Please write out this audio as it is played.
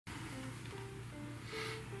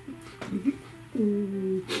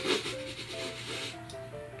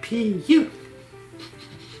P.U.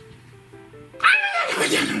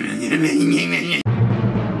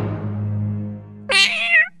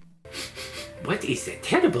 What is that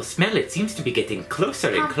terrible smell? It seems to be getting closer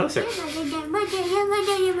and closer.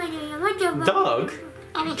 Dog?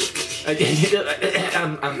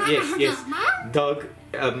 Yes. Dog,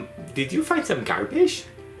 did you find some garbage?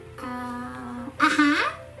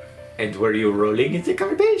 And were you rolling in the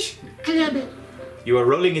garbage? A little bit. You are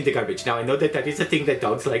rolling in the garbage. Now I know that is a thing that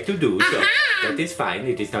dogs like to do, so that is fine.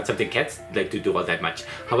 It is not something cats like to do all that much.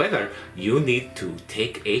 However, you need to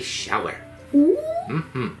take a shower. Ooh.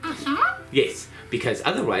 Yes, because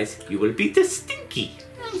otherwise you will be the stinky.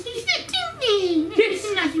 Stinky. Yes.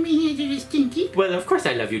 Not me stinky. Well, of course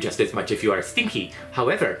I love you just as much if you are stinky.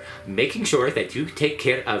 However, making sure that you take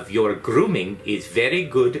care of your grooming is very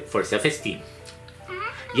good for self-esteem.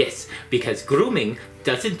 Yes, because grooming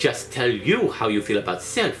doesn't just tell you how you feel about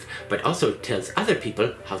self, but also tells other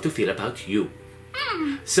people how to feel about you.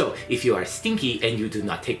 So, if you are stinky and you do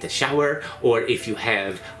not take the shower, or if you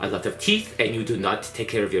have a lot of teeth and you do not take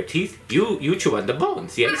care of your teeth, you chew on the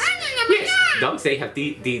bones, yes? Yes, dogs, they have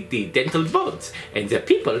the dental bones, and the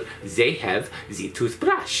people, they have the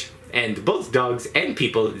toothbrush. And both dogs and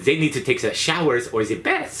people, they need to take the showers or the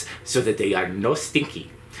baths so that they are no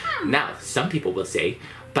stinky. Now, some people will say,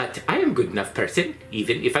 but I am a good enough person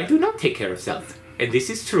even if I do not take care of self. And this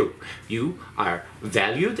is true. You are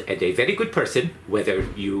valued and a very good person whether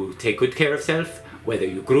you take good care of self, whether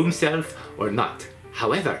you groom self or not.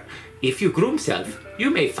 However, if you groom self, you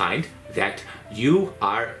may find that you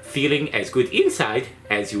are feeling as good inside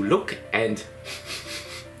as you look and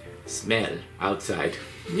smell outside.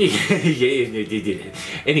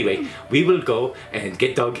 Anyway, we will go and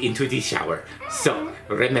get dog into the shower. So,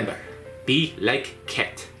 remember, be like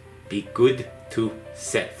cat. Be good to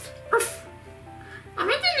self. What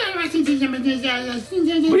do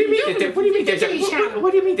you mean? What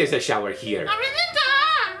do you mean there's a shower here? I'm in the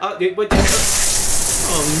dog.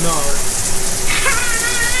 Oh no.